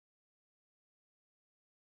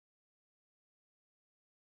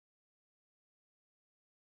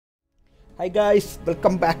Hi guys,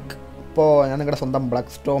 welcome back. Now, I am going to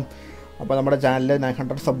Blackstorm. Now, our channel is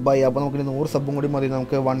 900 subs. Now, we have 100 subs. We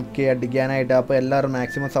have 1k. Now,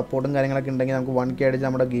 maximum support. We have 1k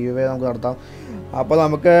giveaway. Now, we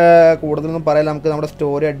have a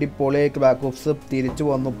story. Back ops.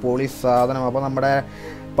 Police.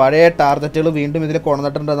 പഴയ ടാർഗറ്റുകൾ വീണ്ടും ഇതിൽ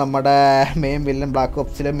കൊണ്ടുവന്നിട്ടുണ്ട്. നമ്മുടെ main villain black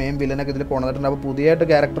ഓപ്സിലെ main വില്ലനൊക്കെ ഇതിൽ കൊണ്ടുവന്നിട്ടുണ്ട്. അപ്പോൾ പുതിയതായിട്ട്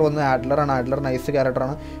character വന്ന് ആഡ്ലറാണ്. ആഡ്ലർ നൈസ്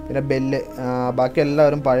ക്യാരക്ടറാണ്. പിന്നെ ബെല്ല്, ബാക്കി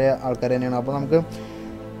എല്ലാവരും പഴയ ആൾക്കാർ തന്നെയാണ്. അപ്പോൾ നമുക്ക്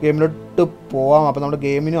ഗെയിമിലോട്ട് പോവാം. അപ്പോൾ നമ്മുടെ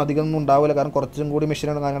ഗെയിമിനും അധികം ഒന്നും ഉണ്ടാവില്ല, കാരണം കുറച്ചും കൂടി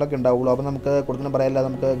മെഷീനും കാര്യങ്ങളൊക്കെ ഉണ്ടാവുള്ളൂ. അപ്പോൾ നമുക്ക് കൊടുക്കുന്ന പറയാനില്ല,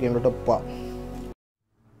 നമുക്ക് ഗെയിമിലോട്ട് പോവാം.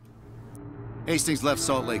 Hastings left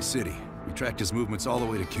Salt Lake City. We tracked his movements all the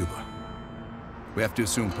way to Cuba. We have to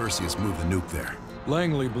assume Perseus moved the nuke there.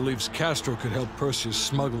 Langley believes Castro could help Perseus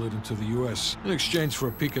smuggle it into the U.S. in exchange for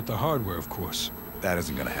a peek at the hardware, of course. That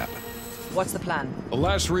isn't gonna happen. What's the plan? The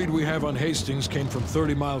last read we have on Hastings came from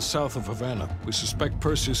 30 miles south of Havana. We suspect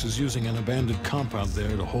Perseus is using an abandoned compound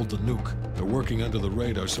there to hold the nuke. They're working under the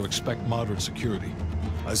radar, so expect moderate security.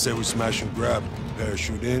 I say we smash and grab.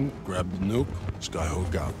 Parachute in, grab the nuke,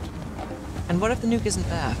 skyhook out. And what if the nuke isn't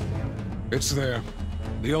there? It's there.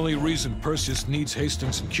 The only reason Perseus needs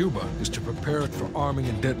Hastings in Cuba is to prepare it for arming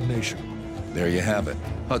and detonation. There you have it.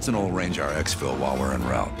 Hudson will arrange our exfil while we're en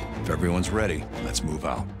route. If everyone's ready, let's move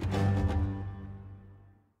out.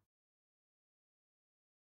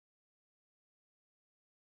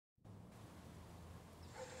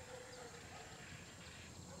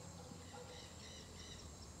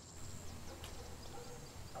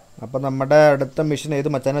 അപ്പോൾ നമ്മുടെ അടുത്ത mission ഏത്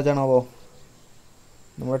മച്ചാനാണോ?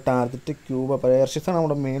 നമ്മുടെ target Cuba. പേർഷ്യസാണ്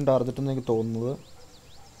നമ്മുടെ main target എന്ന് എനിക്ക് തോന്നുന്നത്.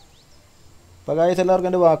 അപ്പോൾ ഗൈസ്, എല്ലാവർക്കും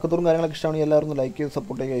എൻ്റെ വാക്കുതൂറും കാര്യങ്ങളൊക്കെ ഇഷ്ടമാണെങ്കിൽ എല്ലാവർക്കും ലൈക്ക് ചെയ്ത്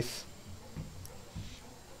സപ്പോർട്ട് ചെയ്യുക guys.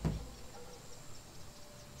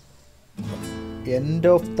 End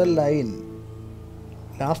of the line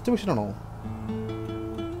last മിഷനാണോ?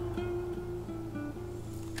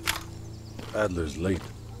 Adler's late.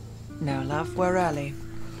 No, love, we're early.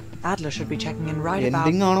 Adler should be checking in right about...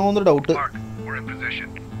 ending ആണോ എന്നൊരു doubt. We're in position.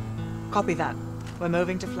 Copy that. We're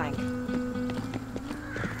moving to flank.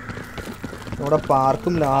 ഇവിടെ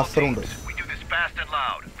പാർക്കും ലാസറും ഉണ്ട്. We do this fast and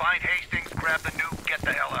loud. Find Hastings, grab the nuke, get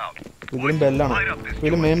the hell out. ഇതിലും ബെല്ലാണ്.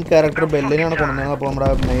 ഇതിൽ main character ബെല്ലിനെയാണ് കൊണ്ടുവന്നത്. അപ്പോൾ നമ്മുടെ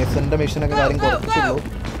മേസന്റെ മിഷനൊക്കെ കാര്യം കുറച്ചുള്ളൂ.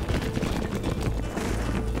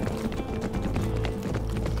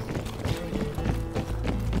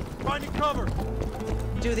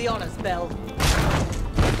 Do the honors, Bell.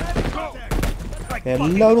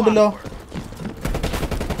 എല്ലാവരും ഉണ്ടല്ലോ.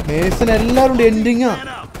 മേസൻ എല്ലാവരും ഉണ്ട്. എൻഡിങ്ങാ.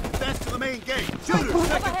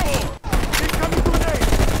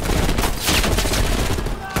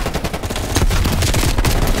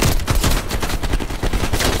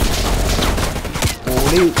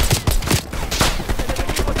 പൊളി.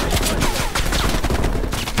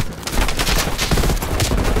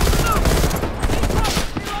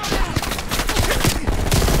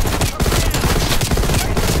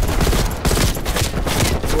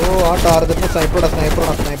 ആ ടാർഗറ്റിന് സ്നൈപ്പറാണ്.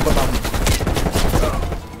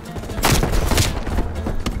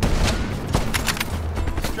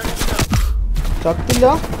 ചത്തില്ല.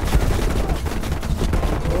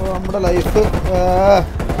 ഓ, നമ്മുടെ ലൈഫ്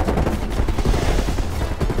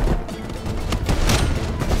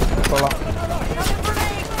കൊള്ളാം.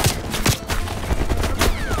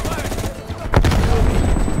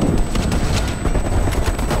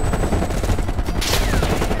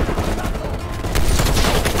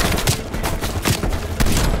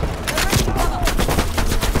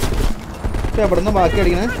 എവിടെ നിന്ന് ബാക്കി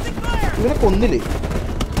അടിക്കണേ? ഇവനെ കൊന്നില്ലേ?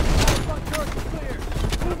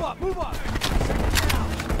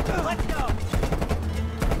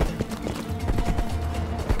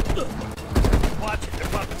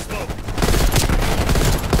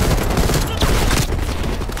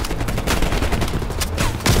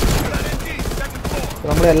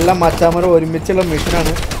 നമ്മളെല്ലാം മച്ചാമരം ഒരുമിച്ചുള്ള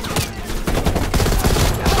മിഷനാണ്.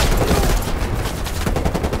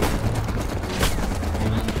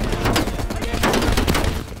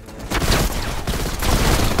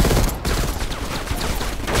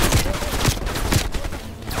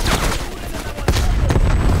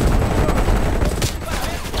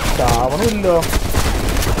 ചാവണമില്ലോ.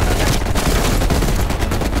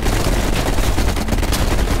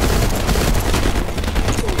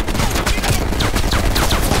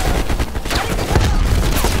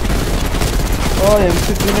 ഓ,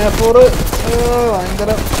 M16A4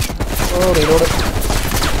 ഭയങ്കര. ഓ, റീലോഡ്.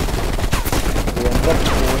 എന്താ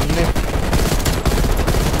പൊന്നെ.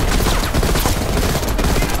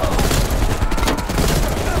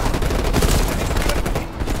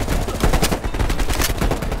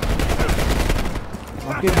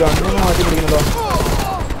 നമുക്ക് ഗണ്ണിന് മാറ്റി പിടിക്കണല്ലോ.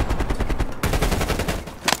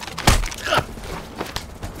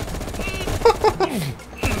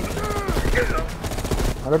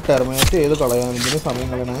 അവിടെ ടെർമിനേറ്റ് ചെയ്ത് കളയാൻ ഇതിന് സമയം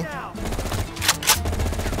കളയണേ.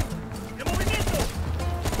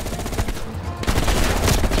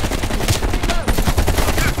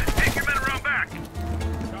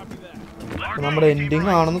 നമ്മുടെ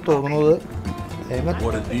എൻഡിങ് ആണെന്ന് തോന്നുന്നത്.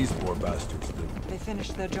 What did these poor bastards do? They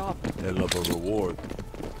finished their job. They love a reward.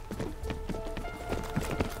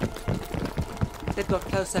 They've got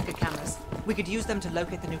closed circuit cameras. We could use them to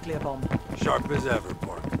locate the nuclear bomb. Sharp as ever,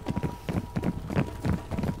 Park.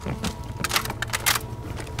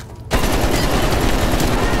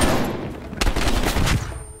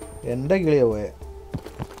 എൻ്റെ കിളിയാ പോയെ.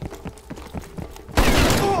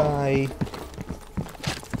 Hi.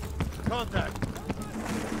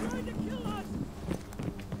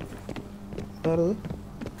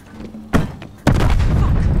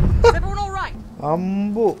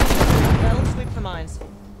 അമ്പു.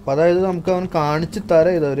 അപ്പം അതായത് നമുക്ക് അവൻ കാണിച്ച്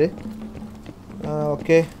തരാം ഇതവര്.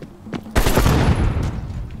 Okay.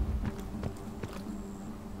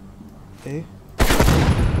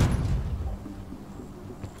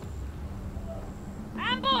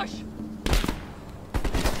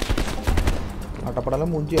 അട്ടപ്പടല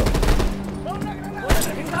മൂഞ്ചിയോ?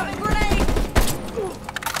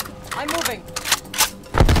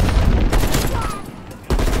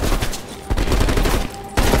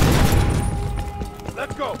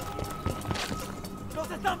 Let's go.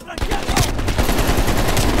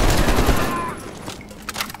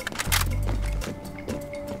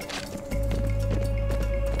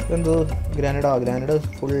 എന്തോ ഗ്രാനഡാ? ഗ്രാനഡ്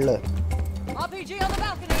full.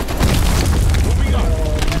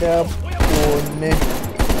 എൻ്റെ പൊന്നെ.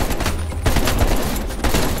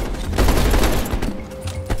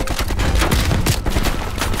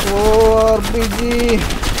 ഓ RPG.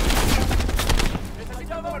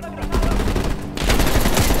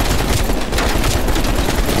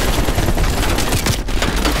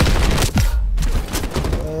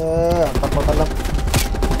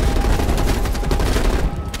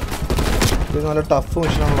 ഇത് നല്ല ടഫ്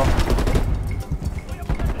മെഷീനാണല്ലോ.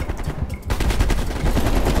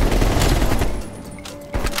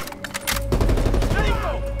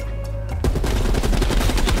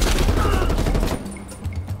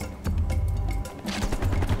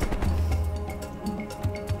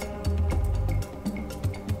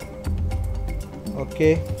 ഓക്കെ.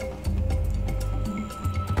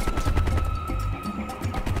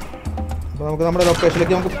 അപ്പോൾ നമുക്ക് നമ്മുടെ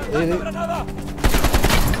ലൊക്കേഷനിലേക്ക് നമുക്ക്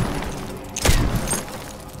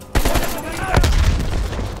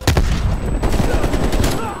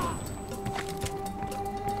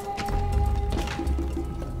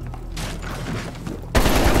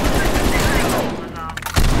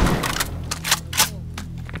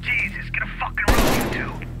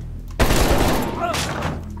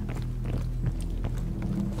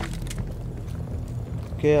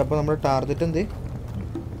ഓക്കെ. അപ്പോൾ നമ്മുടെ ടാർഗറ്റ് എന്ത്?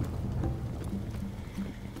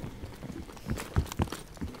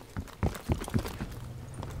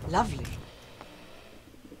 Lovely.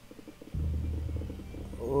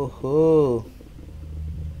 ഓഹോ.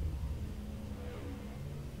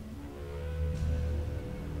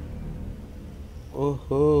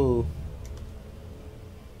 ഓഹോ.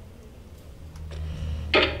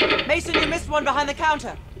 Mason, you missed one behind the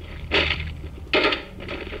counter.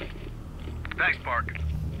 Thanks, Park.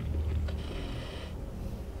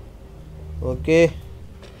 Okay.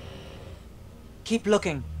 Keep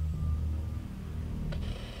looking.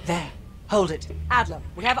 There. Hold it. Adler,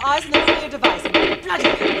 we have eyes on the nuclear device. Bloody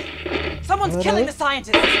hell. Someone's killing the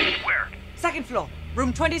scientists. Where? Second floor.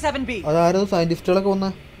 Room 27B. അതാരോ സയന്റിസ്റ്റുകളൊക്കെ വന്ന.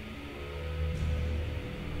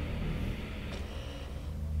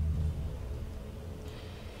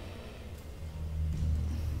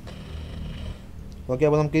 Okay.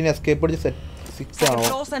 അപ്പോൾ നമുക്ക് ഇനി escape അടിച്ച് set 6 ആണോ?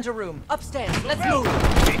 Floor center room. Upstairs. Let's move.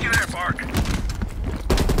 Meet you there, Park.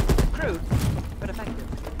 Crude, but effective.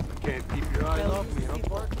 Can't keep your eyes off me, huh,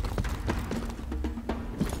 Park?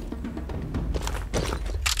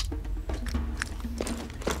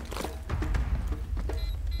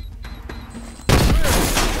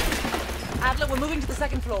 Adler, we're moving to the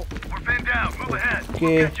second floor. We're pinned down. Move ahead.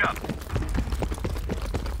 Okay. We'll catch up.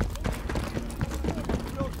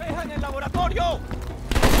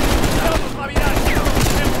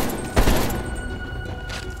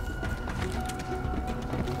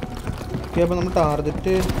 Okay. അപ്പോൾ നമ്മൾ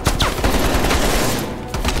target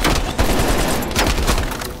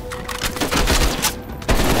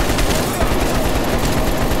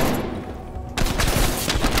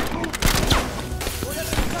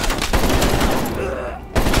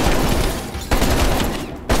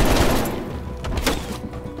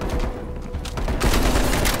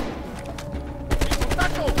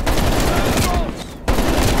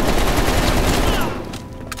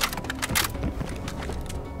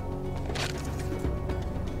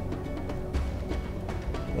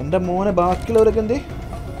എൻ്റെ മോനെ ബാക്കിയുള്ളവരൊക്കെ എന്ത്?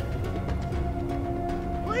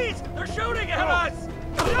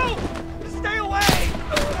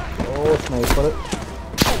 ഓ sniper.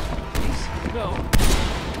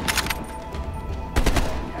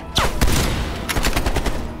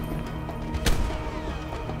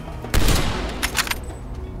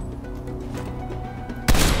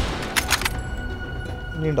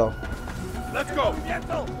 ഇനിയുണ്ടോ? Let's go. Let's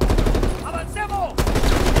go.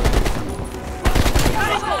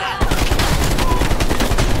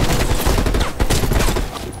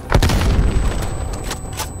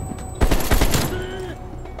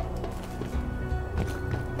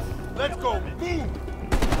 Move.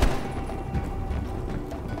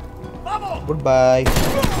 Goodbye.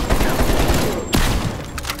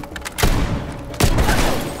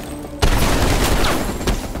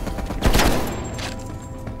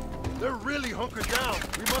 They're really hunkered down.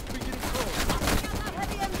 We must be getting close.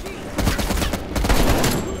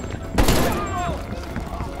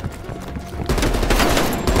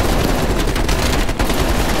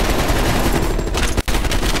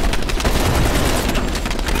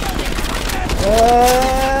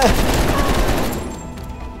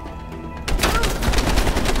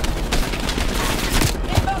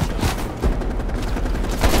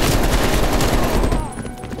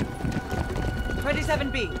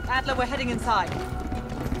 Adler, we're heading inside.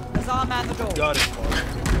 Lazar, man the door. Got it.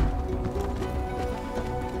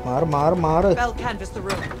 മാറ്. Bell canvass the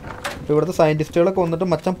room. ഇവിടുത്തെ സയന്റിസ്റ്റുകളൊക്കെ വന്നിട്ട്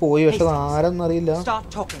മച്ചാൻ പോയി, പക്ഷെ അത് ആരെന്നറിയില്ല. Start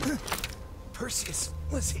talking. Perseus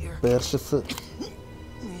was here. Perseus.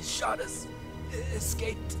 He shot us.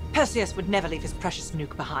 Escaped. Perseus would never leave his precious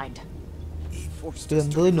nuke behind. He forced us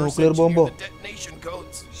to nuclear bomb. the detonation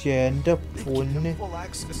codes. എൻ്റെ പൊന്നെ. Full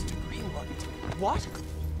access to Greenlight. What?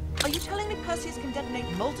 Are you telling me Perseus can detonate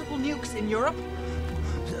multiple nukes in Europe?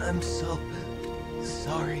 I'm so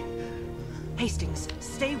sorry. Hastings,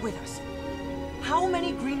 stay with us. How many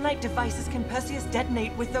Greenlight devices can Perseus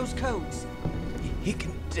detonate with those codes? He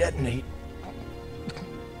can detonate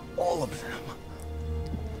all of them.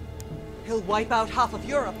 He'll wipe out half of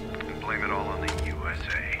Europe. Blame it all on the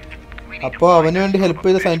USA. അപ്പോൾ അവന് വേണ്ടി help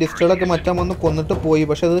ചെയ്ത സയന്റിസ്റ്റുകളൊക്കെ മച്ചാൻ വന്ന് കൊന്നിട്ട് പോയി,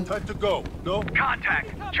 പക്ഷെ അത് Time to go. No. Contact.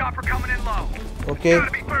 Chopper coming in low. Okay.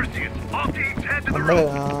 Gotta be Perseus. All teams head to the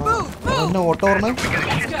room. അവനെ ഓട്ടോ പറഞ്ഞ We got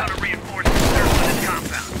a shit ton of reinforcements circling this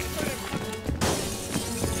compound.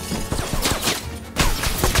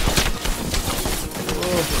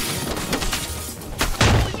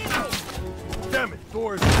 Damn it,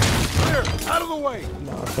 doors. Clear. Out of the way.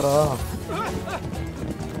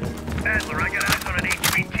 Adler, I got eyes on an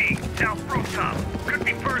HVT. South rooftop. Could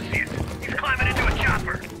be Perseus. He's climbing into a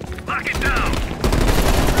chopper. Lock it down.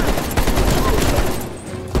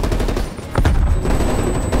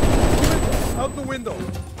 Out the window.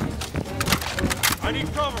 I need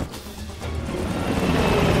cover.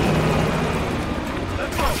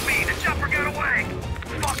 That's not me. The chopper got away.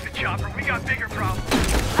 Fuck the chopper. We got bigger problems.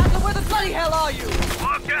 Adler, where the bloody hell are you?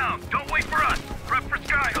 Lock down. Don't wait for us. Prep for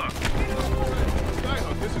Skyhook.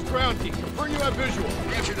 Skyhook, this is ground team. Confirm you have visual.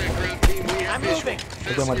 Roger that, ground team. We have visual.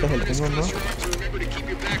 മറ്റേ helping വന്നോ? Remember to keep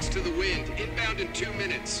your backs to the wind. Inbound in 2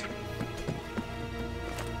 minutes.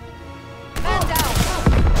 Man down.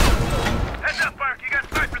 Heads up, Bark. You got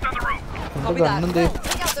snipers on the roof. എൻ്റെ ഗണ്ണെന്തേ?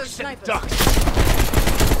 Take out those snipers. Ducks.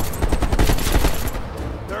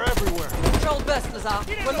 They're everywhere. Control burst, Lazar.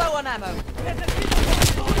 We're low on ammo.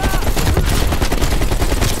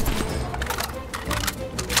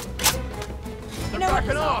 You know what,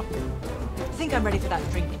 Lazar? I think I'm ready for that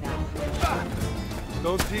drink now.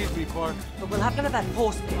 Don't tease me, Park. But we'll have none of that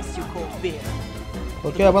horse piss you call beer.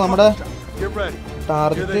 Okay, അപ്പോൾ നമ്മുടെ Get ready. Here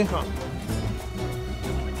target they come.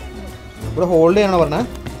 ഇവിടെ hold ചെയ്യണോ പറഞ്ഞേ?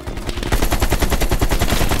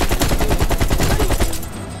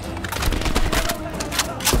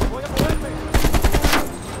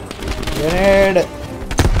 Grenade.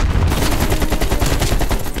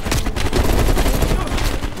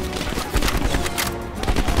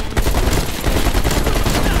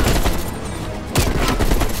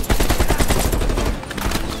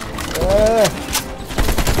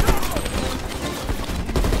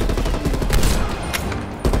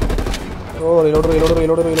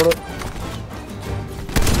 Reload.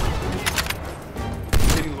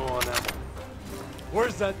 Getting low on ammo.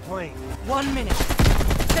 Where's that plane? 1 minute.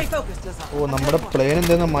 Stay focused, Lazar. ഓ, നമ്മുടെ plain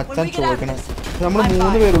എന്തെന്ന് മച്ചാൻ ചോദിക്കണേ. നമ്മൾ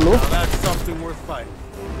 3 പേരുള്ളൂ. Now that's something worth fighting.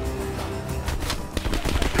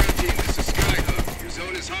 Ground team, this is Skyhook. Your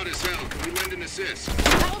zone is hot as hell. Can we lend an assist?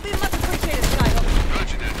 That will be much appreciated, Skyhook.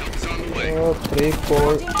 Roger that. Help is on the way. 3,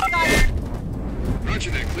 4.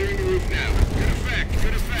 Roger that. Clearing the roof now.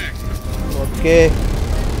 Good effect. Okay.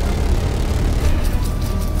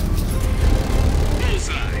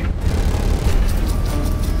 Bullseye.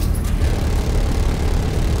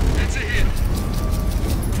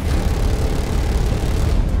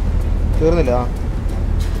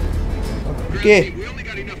 Okay. We only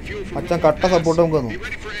got enough fuel for Machan one katta pass. support നമുക്ക് Be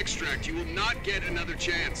ready for extract. You will not get another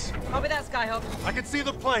chance. Copy that, Skyhook. I can see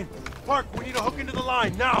the plane. Park, we need to hook into the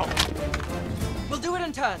line now. We'll do it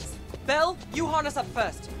in turns. Bell, you harness up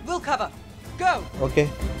first. We'll cover. Go. Okay.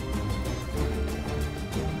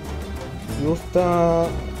 Use the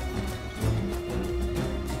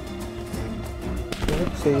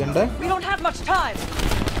ചെയ്യണ്ടേ? We don't have much time.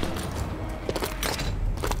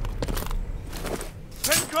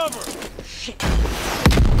 Take cover.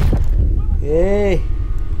 ഏയ്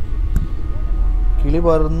കിളി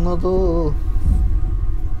പറന്നതോ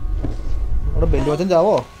അവിടെ ബെല്ലുവച്ചൻ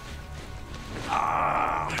ചാവോ?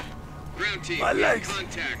 Ground team, My we have legs.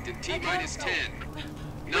 contact in T-minus 10,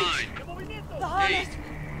 9, The harness.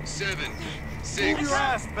 8, 7, Move 6, your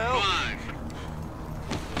ass, Bell. 5.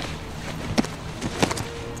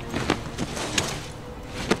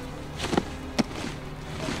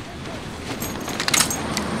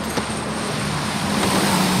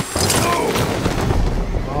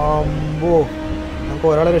 അമ്പോ നമുക്ക്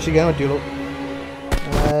ഒരാളെ രക്ഷിക്കാൻ പറ്റുള്ളൂ.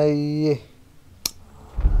 അയ്യേ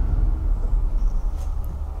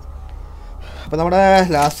അപ്പൊ നമ്മുടെ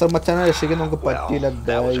ലാസ്റ്റർ മച്ചാനെ രക്ഷിക്കാൻ നമുക്ക് പറ്റിയില്ല.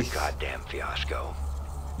 That was a goddamn fiasco.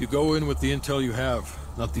 You go in with the intel you have,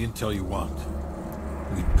 not the intel you want.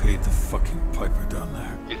 We paid the fucking piper down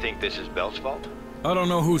there. You think this is Bell's fault? I don't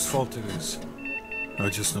know whose fault it is. I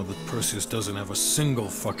just know that Perseus doesn't have a single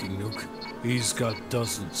fucking nuke. He's got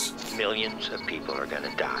dozens. Millions of people are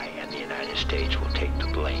gonna die, and the United States will take the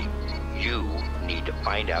blame. You need to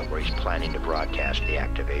find out where he's planning to broadcast the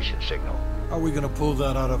activation signal. How are we gonna pull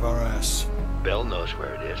that out of our ass? Bell knows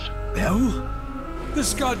where it is. Bell?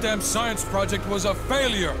 This goddamn science project was a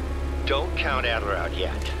failure! Don't count Adler out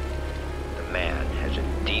yet. The man has a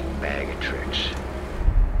deep bag of tricks.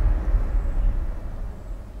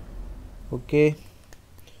 Okay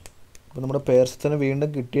അപ്പോൾ നമ്മുടെ പേഴ്സത്തിനെ വീണ്ടും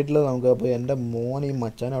കിട്ടിയിട്ടില്ല നമുക്ക്. അപ്പോൾ എൻ്റെ മോൻ ഈ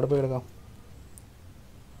മച്ചാൻ അവിടെ പോയി എടുക്കാം.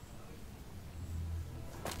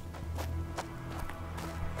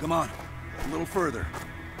 Come on, a little further.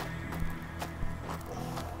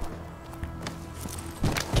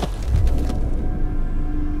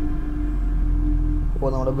 അപ്പോൾ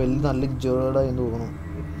നമ്മുടെ ബെല്ല് നല്ല ജേർഡായി തോന്നുന്നു.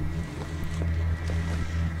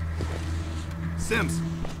 Sims,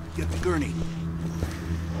 get the gurney.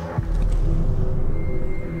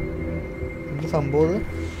 എന്ത് സംഭവം?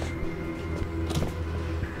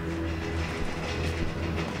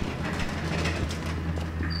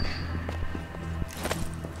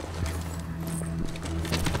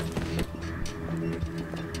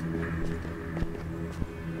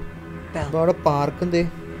 Bell, അവിടെ പാർക്ക് എന്തേ?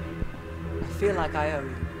 I feel like I owe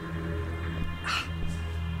you.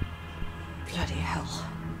 Bloody hell.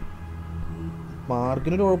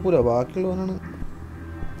 പാർക്കിനൊരു കുഴപ്പമില്ല, ബാക്കിയുള്ളവനാണ്.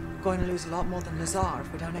 Going to lose a lot more than Lazar if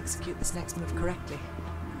we don't execute this next move correctly.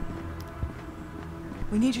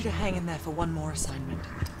 We need you to hang in there for one more assignment.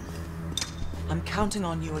 I'm counting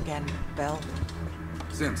on you again, Bell.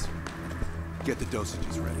 Sims, get the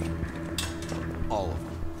dosages ready. All of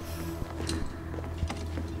them.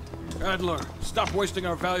 Adler, stop wasting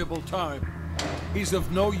our valuable time. He's of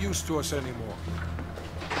no use to us anymore.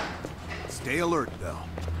 Stay alert, Bell.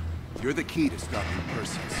 You're the key to stopping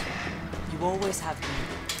Perseus. You always have been.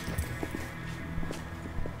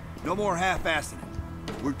 No more half-assing it.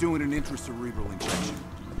 We're doing an intracerebral injection.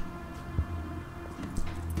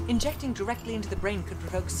 Injecting directly into the brain could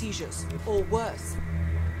provoke seizures, or worse.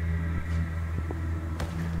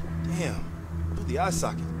 Damn, the eye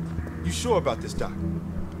socket. You sure about this, Doc?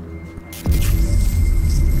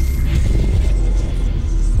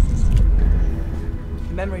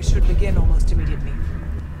 The memory should begin almost immediately.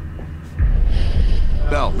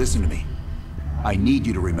 Bell, listen to me. I need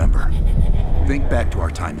you to remember. Think back to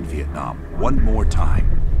our time in Vietnam one more time.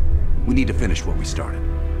 We need to finish what we started.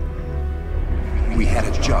 We had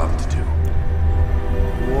a job to do.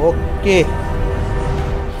 Okay.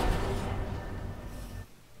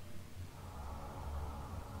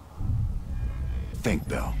 Think,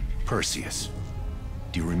 Bell. Perseus.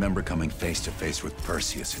 Do you remember coming face to face with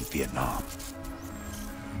Perseus in Vietnam?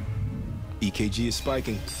 EKG is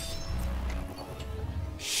spiking.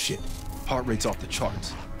 Shit, heart rate's off the charts.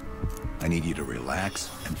 I need you to relax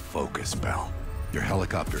and focus, Bell. Your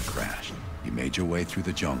helicopter crashed. You made your way through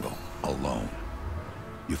the jungle, alone.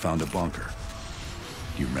 You found a bunker.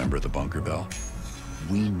 Do you remember the bunker, Bell?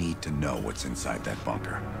 We need to know what's inside that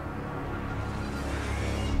bunker.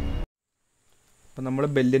 അപ്പം നമ്മൾ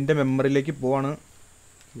ബെല്ലിൻ്റെ മെമ്മറിയിലേക്ക് പോവാണ്.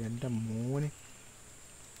 എൻ്റെ മോനെ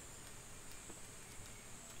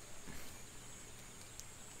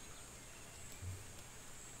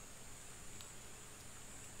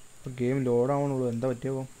ഇപ്പോൾ game ലോഡാവണുള്ളൂ. എന്താ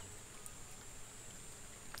പറ്റിയോ?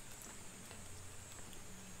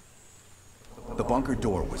 The bunker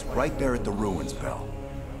door was right there at the ruins, Bell.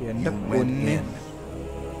 You went in.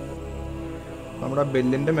 നമ്മുടെ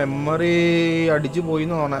ബെല്ലിന്റെ മെമ്മറി അടിച്ചു പോയി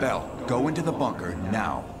എന്ന് തോന്നാ. Bell, go into the bunker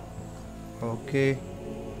now. Okay.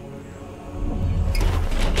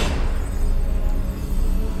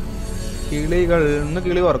 കിളികൾ ഇന്ന്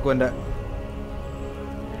കിളി വറക്കും എൻ്റെ.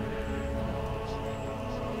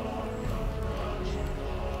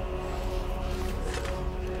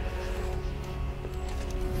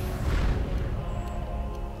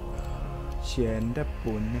 എൻ്റെ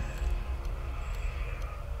പൊന്ന്.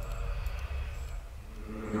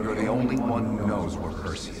 You're the only one who knows where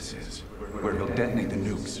Perseus is, where he'll detonate the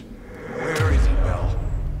nukes. Where is he, Bell?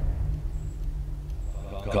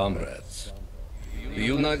 Comrades, the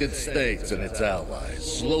United States and its allies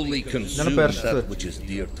slowly consume that which is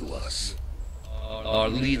dear to us. Our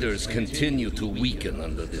leaders continue to weaken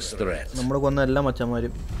under this threat. നമ്മൾ കൊന്ന എല്ലാ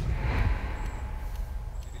മച്ചന്മാരും.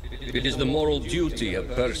 It is the moral duty of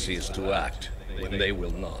Perseus to act when they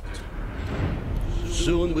will not.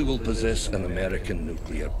 Soon we will possess an American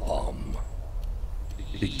nuclear bomb.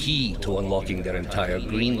 The key to unlocking their entire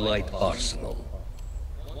green light arsenal.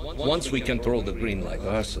 Once we control the green light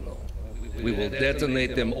arsenal, we will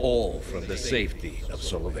detonate them all from the safety of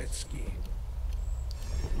Solovetsky.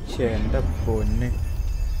 എൻ്റെ പൊന്ന്.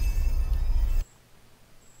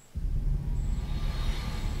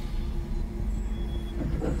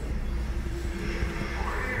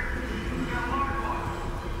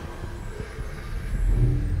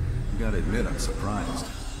 Gotta admit, I'm surprised.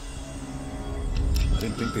 I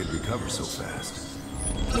didn't think they'd recover so fast.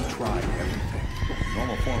 They tried everything.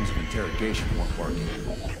 Normal forms of interrogation weren't working.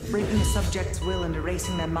 Breaking a subject's will and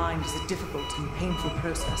erasing their mind is a difficult and painful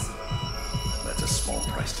process. That's a small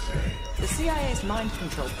price to pay. The CIA's mind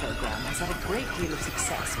control program has had a great deal of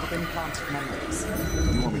success with implanted memories.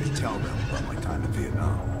 You want me to tell them about my time in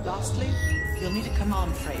Vietnam? Lastly, you'll need a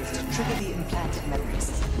command phrase to trigger the implanted memories.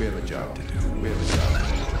 We have a job to do. We have a job to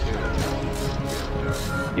do.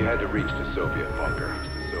 You had to reach the Soviet bunker.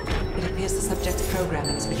 It appears the subject's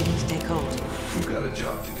programming is beginning to take hold. We've got a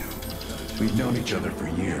job to do. We've known each other for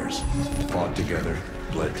years. Fought together,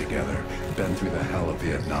 bled together, been through the hell of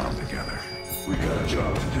Vietnam together. We've got a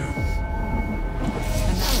job to do.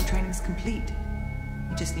 And now the training's complete.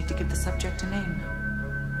 You just need to give the subject a name.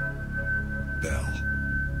 Bell.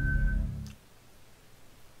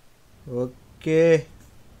 Okay.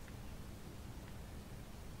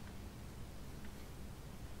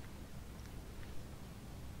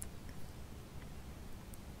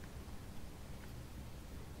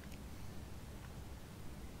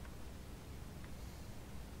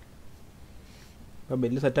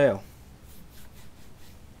 Bell സെറ്റായോ?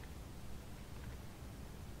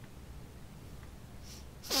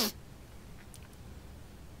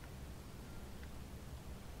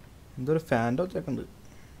 എന്തൊരു ഫാൻ്റെ ഒച്ചയൊക്കെ ഉണ്ട്.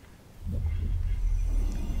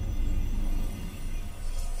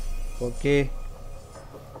 Okay.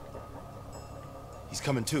 He's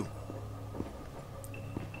coming too.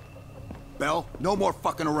 Bell, no more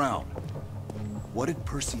fucking around. What did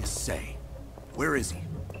Perseus say? Where is he?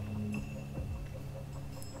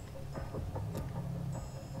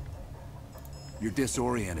 You're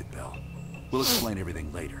disoriented, Bell. We'll explain everything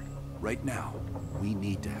later. Right now, we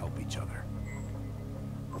need to help each other.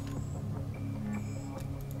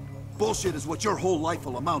 Bullshit is what your whole life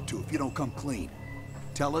will amount to if you don't come clean.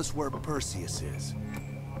 Tell us where Perseus is.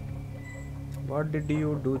 What did you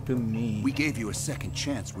do to me? We gave you a second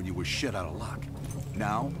chance when you were shit out of luck.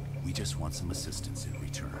 Now, we just want some assistance in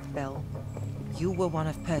return. Bell, you were one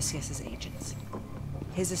of Perseus's agents.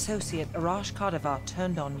 His associate Arash Kardavar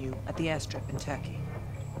turned on you at the airstrip in Turkey.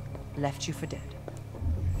 Left you for dead.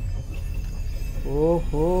 Oh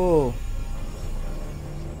ho.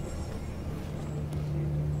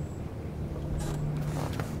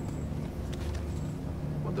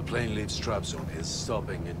 When the plane leaves trap zone, it's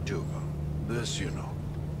stopping in Duga. This you know.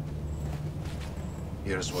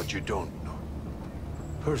 Here's what you don't know.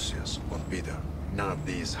 Perseus won't be there. None of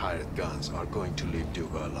these hired guns are going to leave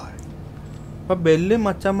Duga alive. അപ്പം bell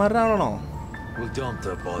മച്ചന്മാരാണോ? We'll dump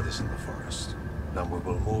their bodies in the forest. Then we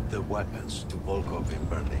will move the weapons to Volkov in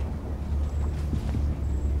Berlin.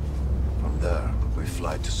 From there, we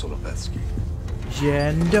fly to Solovetsky.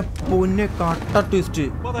 എൻ്റെ പൊന്നെ കട്ട twist.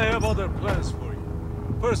 But I have other plans for you.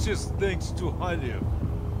 Perseus thinks too highly of you.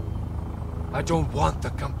 I don't want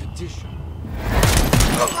the competition.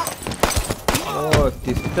 Oh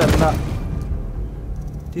twist അല്ല.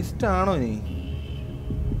 Twist ആണോ നീ?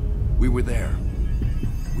 We were there.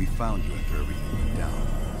 We found you after everything went down.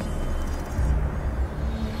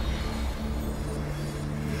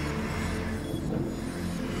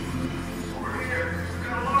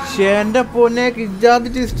 എന്റെ പൊന്നെ ഇജാതി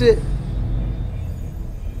twist.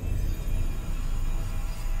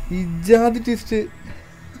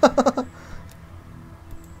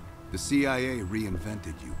 The CIA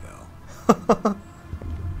reinvented you, Bell.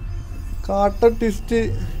 Carter twist.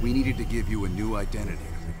 We needed to give you a new identity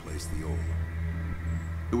to replace the old one.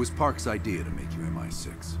 It was Park's idea to make you MI6.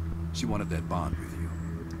 She wanted that bond with you.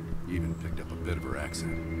 You even picked up a bit of her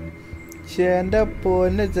accent. And we were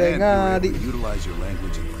able to utilize your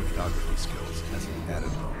language and cryptography skills as an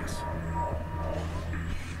added bonus.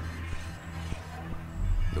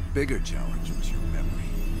 The bigger challenge was your memory.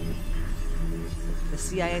 The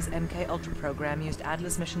CIA's MK Ultra program used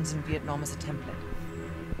Adler's missions in Vietnam as a template.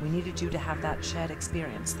 We needed you to have that shared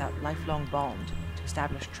experience, that lifelong bond, to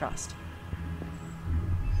establish trust.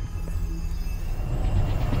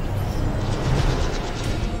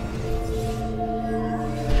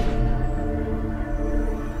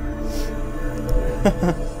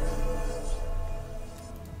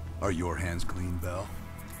 Are your hands clean, Bell?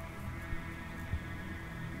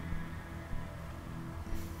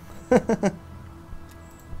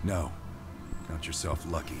 No. Count yourself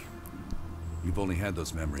lucky. You've only had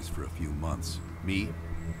those memories for a few months. Me?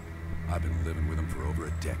 I've been living with them for over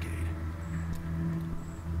a decade.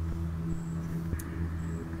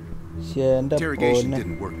 Interrogation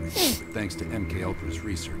didn't work with you, but thanks to MK Ultra's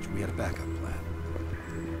research, we had a backup plan.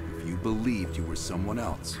 If you believed you were someone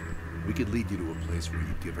else, we could lead you to a place where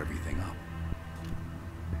you'd give everything up.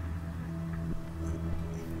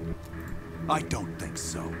 I don't think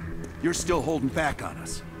so. You're still holding back on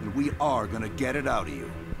us, and we are gonna get it out of you.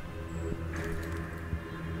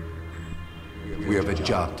 We have a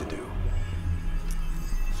job to do.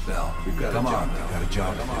 Bell, come on, we got a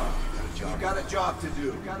job to do.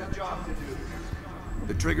 You got a job to do.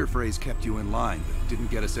 The trigger phrase kept you in line, but it didn't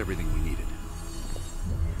get us everything we needed.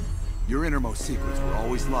 Your innermost secrets were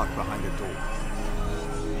always locked behind a door.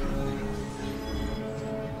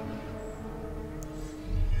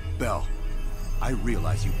 Bell, I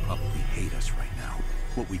realize you probably hate us right now,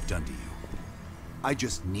 what we've done to you. I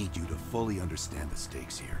just need you to fully understand the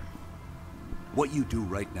stakes here. What you do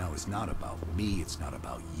right now is not about me, it's not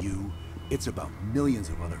about you, it's about millions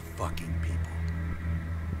of other fucking people.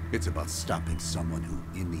 It's about stopping someone who,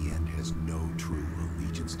 in the end, has no true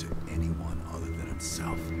allegiance to anyone other than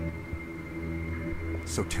himself.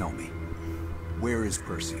 So tell me, where is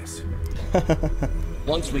Perseus?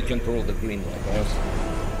 Once we control the green lighthouse,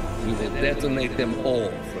 we will detonate them all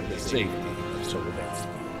from the safety of Solovetsky.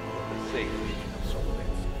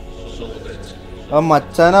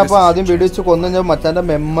 മച്ചാനെ അപ്പോൾ ആദ്യം വെടിവെച്ച് കൊന്നു കഴിഞ്ഞാൽ മച്ചാൻ്റെ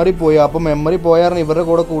memory പോയി. അപ്പോൾ memory പോയായിരുന്നു ഇവരുടെ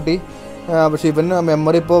കൂടെ കൂട്ടി. പക്ഷെ ഇവന്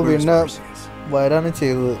മെമ്മറി ഇപ്പോൾ പിന്നെ വരാണ്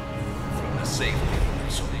ചെയ്തത്.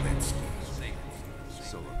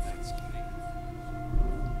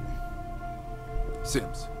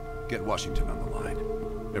 Sims, get Washington on the line.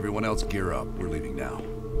 Everyone else gear up. We're leaving now.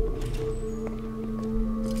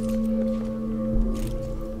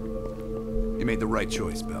 You made the right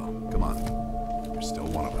choice, Bell. Come on. You're still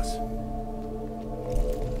one of us.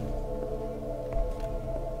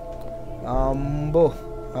 അമ്പോ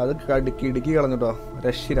അത് ഇടുക്കി കളഞ്ഞിട്ടോ.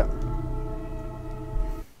 രക്ഷിര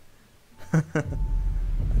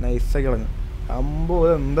നൈസായി കളഞ്ഞു. അമ്പോ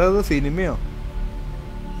എന്താ സിനിമയോ?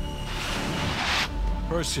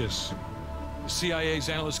 Perseus. The CIA's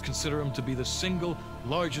analysts consider him to be the single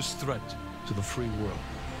largest threat to the free world.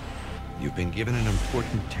 You've been given an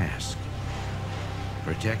important task.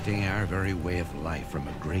 Protecting our very way of life from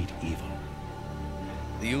a great evil.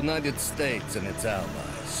 The United States and its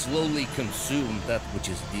allies slowly consume that which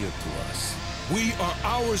is dear to us. We are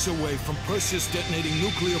hours away from Perseus detonating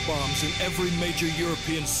nuclear bombs in every major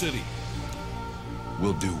European city.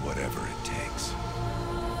 We'll do whatever it takes.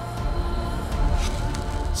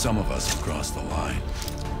 Some of us have crossed the line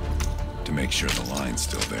to make sure the line's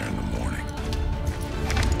still there in the morning.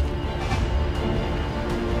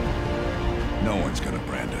 No one's gonna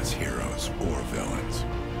brand us heroes or villains.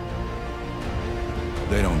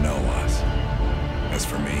 They don't know us. As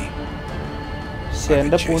for me, I've been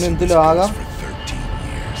chasing this ghost for 13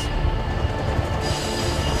 years.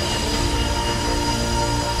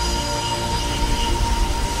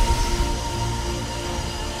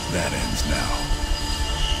 That ends now.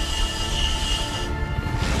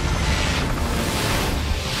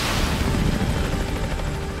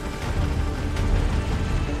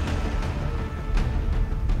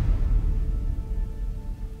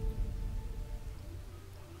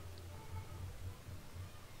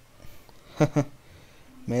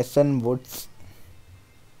 Mason Woods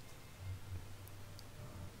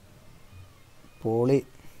Poli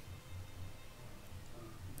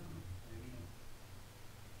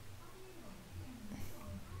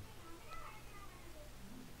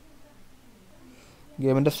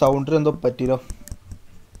ഗെയിമിൻ്റെ സൗണ്ടിന് എന്തോ പറ്റിയല്ലോ.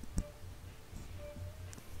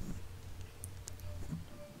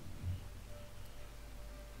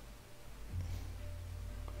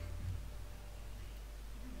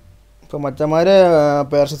 ഇപ്പോൾ മച്ചന്മാർ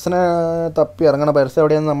പേർഷ്യസിനെ തപ്പി ഇറങ്ങണം. Pairs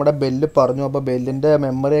എവിടെയാണെന്ന് നമ്മുടെ bell പറഞ്ഞു. അപ്പോൾ ബെല്ലിൻ്റെ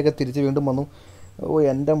മെമ്മറിയൊക്കെ തിരിച്ച് വീണ്ടും വന്നു. ഓ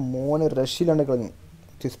എൻ്റെ മോന് റഷ്യയിലാണ്ട് കളഞ്ഞു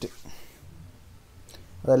ട്വിസ്റ്റ്.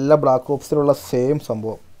 അതെല്ലാം ബ്ലാക്ക് ഓപ്സിലുള്ള സെയിം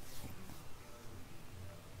സംഭവം.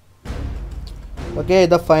 Okay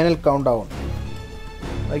the final count down.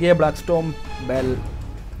 Okay black Storm bell.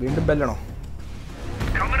 വീണ്ടും ബെല്ലാണോ?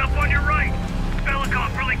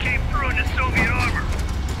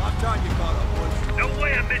 No way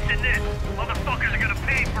I'm missing this. Motherfuckers are gonna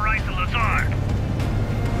pay for Ryzen Lazar.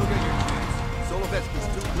 Look at your chance. Solovetsky's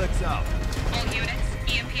 2 clicks out. All units,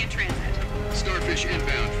 EMP in transit. Starfish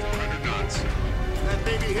inbound, 400 knots. That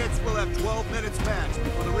baby hits, we'll have 12 minutes max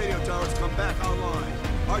before the radio towers come back online.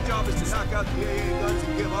 Our job is to knock out the AA guns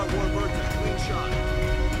and give our warbirds a clean shot.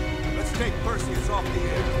 Let's take Perseus off the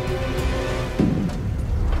air.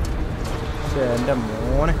 എൻ്റെ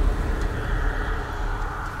മോനെ.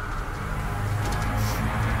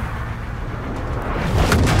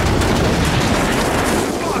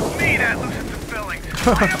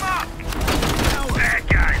 Light him up! Bad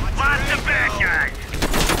guys! Lots of bad guys!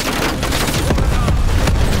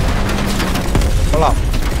 കൊള്ളാം.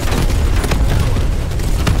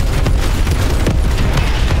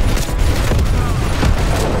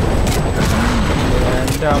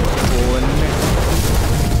 എൻ്റെ പൊന്നെ.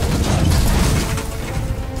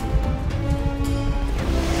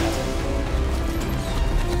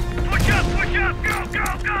 Push up! Push up! Go! Go!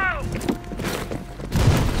 Go!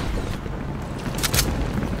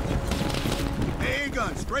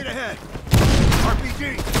 Straight ahead. RPG.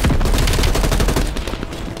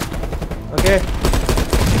 Okay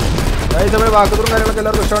ഇതേപോലെ വാക്കുകളും കാര്യങ്ങളൊക്കെ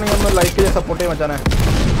എല്ലാവർക്കും ഇഷ്ടമാണെങ്കിൽ ഒന്ന് ലൈക്ക് ചെയ്ത് സപ്പോർട്ട് ചെയ്യാൻ വെച്ചാൽ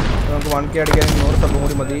നമുക്ക് 1K അടിക്കാൻ 100 സബും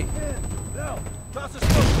കൂടി മതി.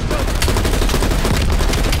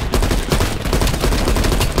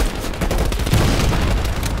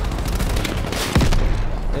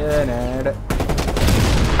 നേടെ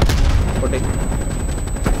പൊട്ടി.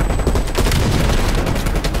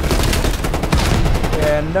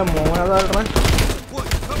 എൻ്റെ മോനതാ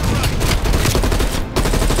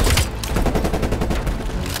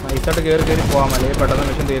നൈസായിട്ട് കയറി പോവാം, അല്ലെങ്കിൽ പെട്ടെന്ന്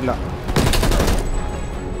മിഷൻ തീരില്ല.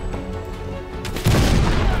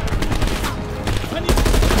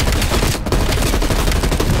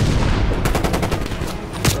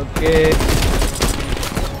 Okay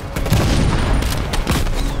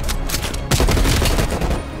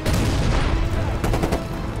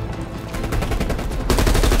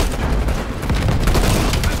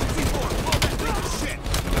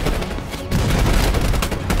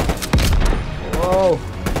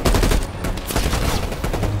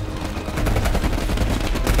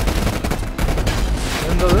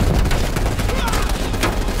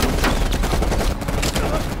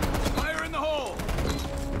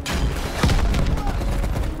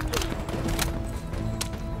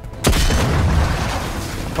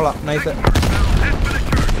nice.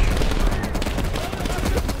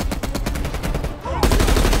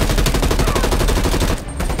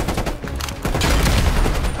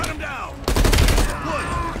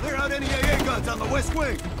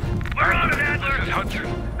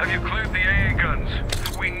 Have you cleared the AA guns?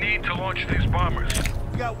 We need to launch these bombers.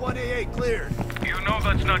 We got 1 AA cleared. You know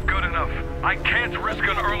that's not good enough. I can't risk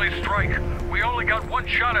an early strike. We only got one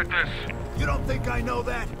shot at this. You don't think I know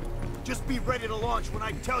that? Just be ready to launch when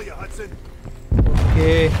I tell you, Hudson.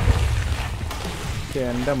 Okay.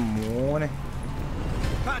 Kenda mone.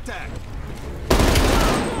 Contact.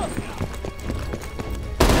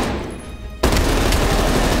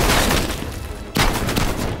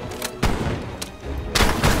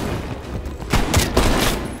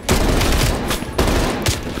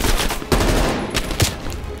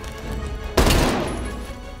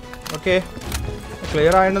 Okay.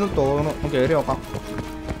 Clear ആയെന്ന് തോന്നുന്നു. നമുക്ക് കേറി നോക്കാം.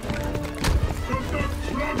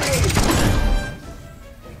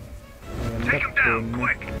 Take him down,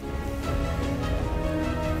 quick.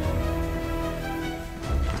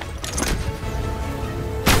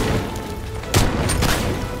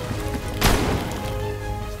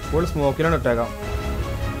 Full smoke ലാണ് ഇട്ടേക്കാം.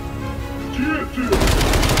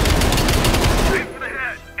 Aim for the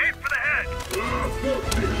head. Aim for the head.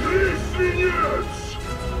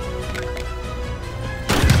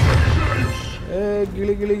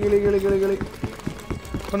 ഗിളി.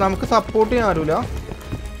 അപ്പൊ നമുക്ക് support ചെയ്യാൻ ആരുമില്ല.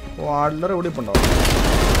 വാഡ്ലർ ഇവിടെ ഇപ്പൊ ഉണ്ടാവും.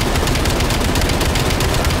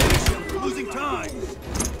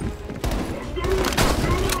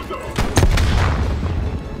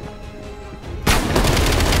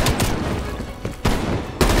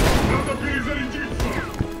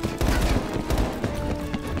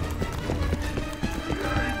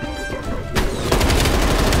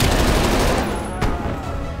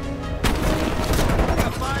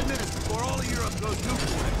 those nuke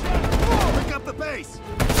points. Pick up the base.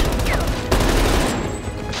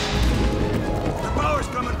 The power's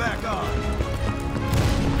coming back on.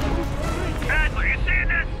 Adler, you seeing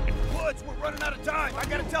this? Woods, we're running out of time. I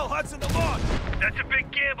gotta tell Hudson to launch. That's a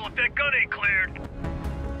big gamble if that gun ain't cleared.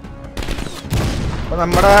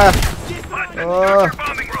 Hudson, start your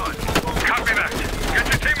bombing run. Copy that. Get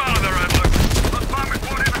your team out of there, Adler. Those bombers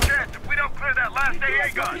won't have a chance if we don't clear that last AA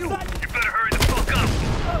gun. You better hurry the fuck up.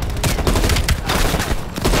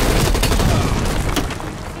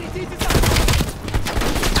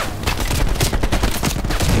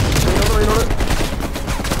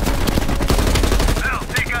 Now,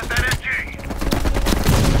 take out that MG.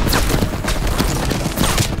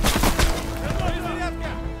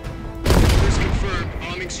 First confirmed.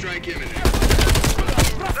 Bombing strike imminent.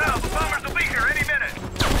 Now, the bombers will be here any minute.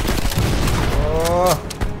 Oh.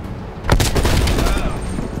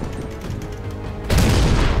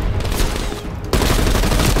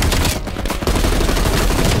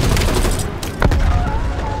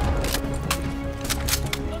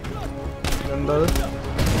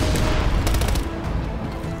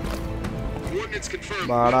 Coordinates confirmed.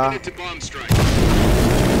 Bada. 1 minute to bomb strike.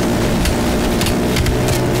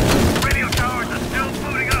 Radio towers are still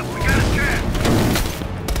booting up. We got a chance.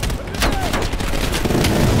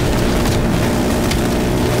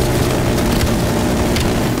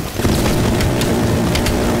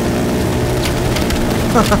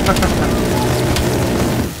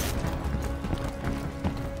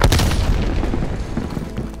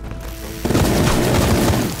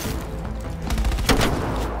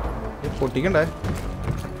 പൊട്ടിക്കണ്ടേ?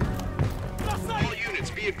 All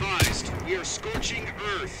units be advised. We are scorching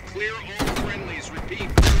Earth. Clear all friendlies. Repeat,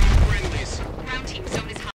 clear all friendlies. Ground team zone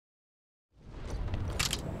is hot.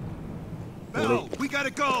 Bell, we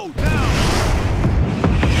gotta go now.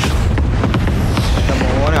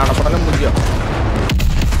 മോനെ അടപ്പടലം മുറിയോ?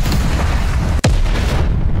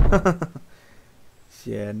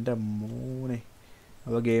 എന്റെ മോനെ.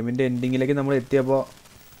 അപ്പോൾ ഗെയിമിന്റെ എൻഡിങ്ങിലേക്ക് നമ്മൾ എത്തിയപ്പോൾ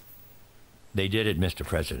They did it, Mr.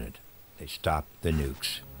 President. They stopped the nukes.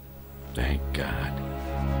 Thank God.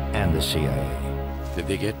 And the CIA. Did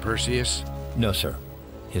they get Perseus? No, sir.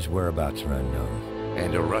 His whereabouts are unknown.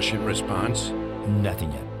 And a Russian response?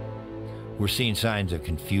 Nothing yet. We're seeing signs of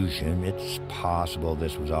confusion. It's possible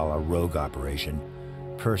this was all a rogue operation.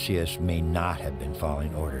 Perseus may not have been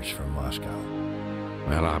following orders from Moscow.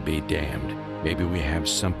 Well, I'll be damned. Maybe we have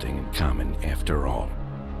something in common after all.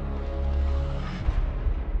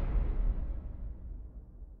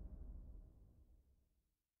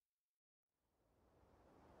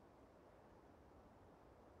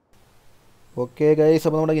 Okay guys,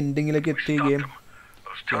 അപ്പോൾ നമ്മുടെ എൻഡിങ്ങിലേക്ക് എത്തി game.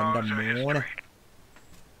 എൻ്റെ മോനെ.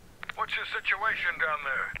 What's the situation down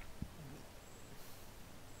there?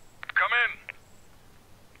 Come in.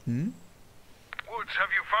 Woods,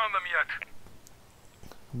 have you found them yet?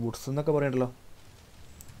 Woods എന്നൊക്കെ പറയണ്ടല്ലോ.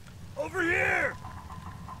 Over here.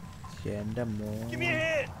 എൻ്റെ മോനെ. Give me a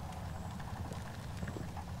hit.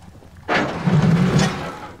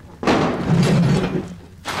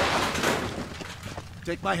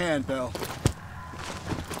 Take my hand, Bell.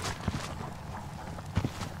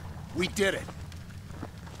 We did it.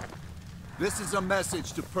 This is a message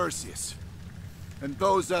to Perseus and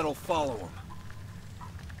those that'll follow him.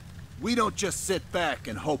 We don't just sit back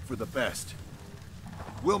and hope for the best.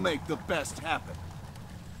 We'll make the best happen.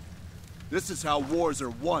 This is how wars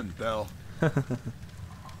are won, Bell.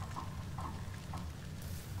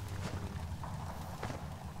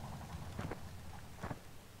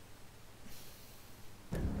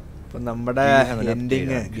 അപ്പോൾ നമ്മുടെ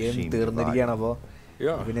ending game തീർന്നിരിക്കുകയാണ്. അപ്പോൾ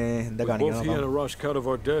പിന്നെ എന്താ കാണിക്കണം? Both he and Arashk out of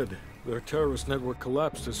our dead. Their terrorist network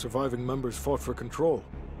collapsed as surviving members fought for control.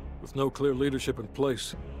 With no clear leadership in place,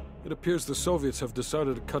 it appears the Soviets have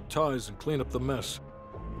decided to cut ties and clean up the mess.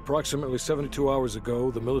 Approximately 72 hours ago,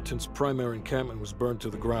 the militants' primary encampment was burned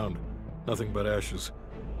to the ground. Nothing but ashes.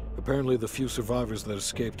 Apparently, the few survivors that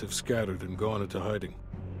escaped have scattered and gone into hiding.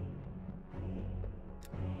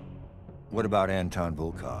 What about Anton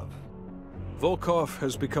Volkov? Volkov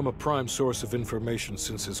has become a prime source of information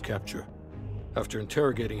since his capture. After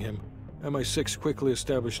interrogating him, MI6 quickly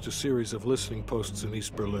established a series of listening posts in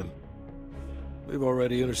East Berlin. We've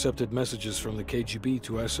already intercepted messages from the KGB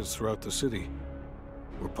to assets throughout the city.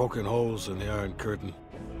 We're poking holes in the Iron Curtain.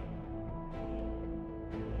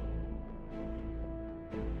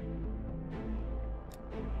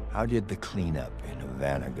 How did the cleanup in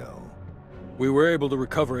Havana go? We were able to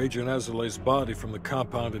recover Agent Azoulay's body from the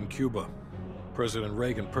compound in Cuba. President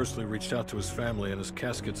Reagan personally reached out to his family and his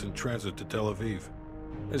casket's in transit to Tel Aviv.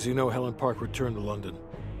 As you know, Helen Park returned to London.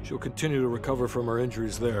 She'll continue to recover from her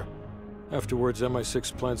injuries there. Afterwards,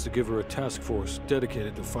 MI6 plans to give her a task force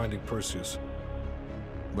dedicated to finding Perseus.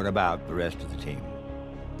 What about the rest of the team?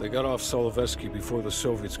 They got off Solovetsky before the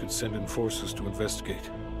Soviets could send in forces to investigate.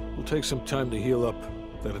 It'll take some time to heal up,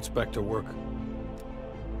 then it's back to work.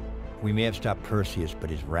 We may have stopped Perseus, but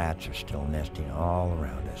his rats are still nesting all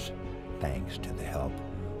around us, thanks to the help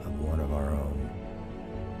of one of our own.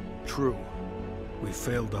 True. We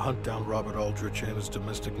failed to hunt down Robert Aldrich and his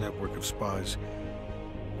domestic network of spies.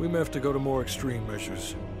 We may have to go to more extreme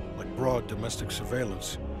measures, like broad domestic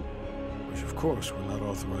surveillance, which of course we're not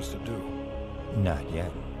authorized to do. Not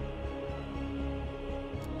yet.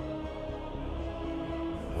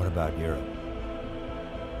 What about Europe?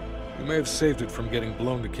 We may have saved it from getting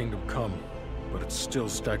blown to Kingdom Come, but it's still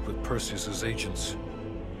stacked with Perseus's agents.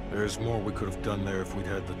 There's more we could have done there if we'd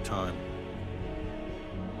had the time.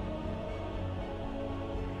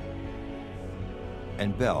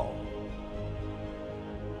 And Bell.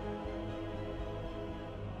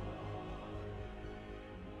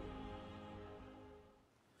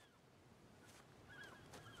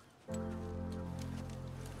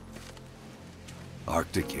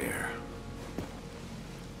 Arctic air.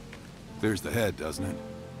 There's the head, doesn't it?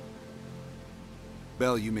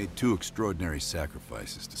 Bell, you made 2 extraordinary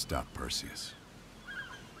sacrifices to stop Perseus.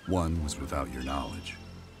 One was without your knowledge.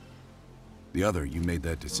 The other, you made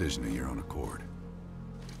that decision of your own accord.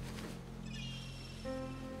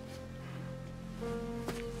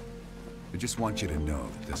 I just want you to know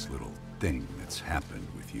that this little thing that's happened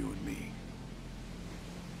with you and me,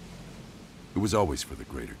 it was always for the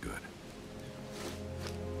greater good.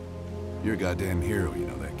 You're a goddamn hero, you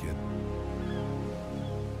know that, kid.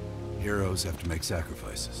 Heroes have to make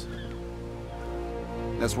sacrifices.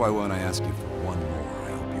 That's why when I ask you for one more,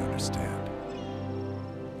 I hope you understand.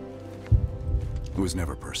 It was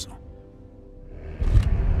never personal.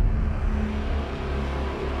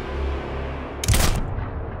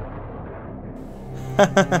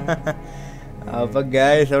 അപ്പോൾ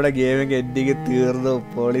guys അവിടെ gaming ending തീർന്നു.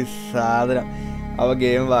 പൊളി സാധനം. അപ്പോൾ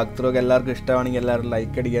game walk through ഒക്കെ എല്ലാവർക്കും ഇഷ്ടമാണെങ്കിൽ എല്ലാവരും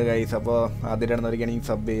ലൈക്ക് അടിക്കുക ഗൈസ്. അപ്പോൾ ആദ്യമായിട്ടാണെന്നൊരിക്കണെങ്കിൽ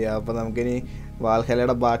സബ് ചെയ്യുക. അപ്പോൾ നമുക്കിനി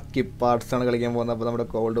വാൽഹലയുടെ ബാക്കി പാർട്സാണ് കളിക്കാൻ പോകുന്നത്. അപ്പോൾ നമ്മുടെ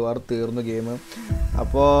കോൾഡ് വാർ തീർന്നു ഗെയിം.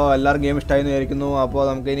 അപ്പോൾ എല്ലാവർക്കും ഗെയിം ഇഷ്ടമായെന്ന് വിചാരിക്കുന്നു. അപ്പോൾ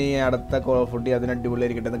നമുക്കിനി അടുത്ത കോൾ ഓഫ് ഡ്യൂട്ടി അതിന്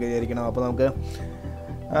അടിപൊളിയായിരിക്കട്ടെ എന്നൊക്കെ വിചാരിക്കണം. അപ്പോൾ നമുക്ക്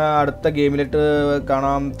അടുത്ത ഗെയിമിലിട്ട്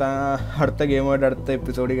കാണാം. അടുത്ത ഗെയിമായിട്ട് അടുത്ത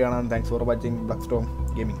എപ്പിസോഡിൽ കാണാം. Thanks for watching black Storm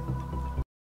gaming.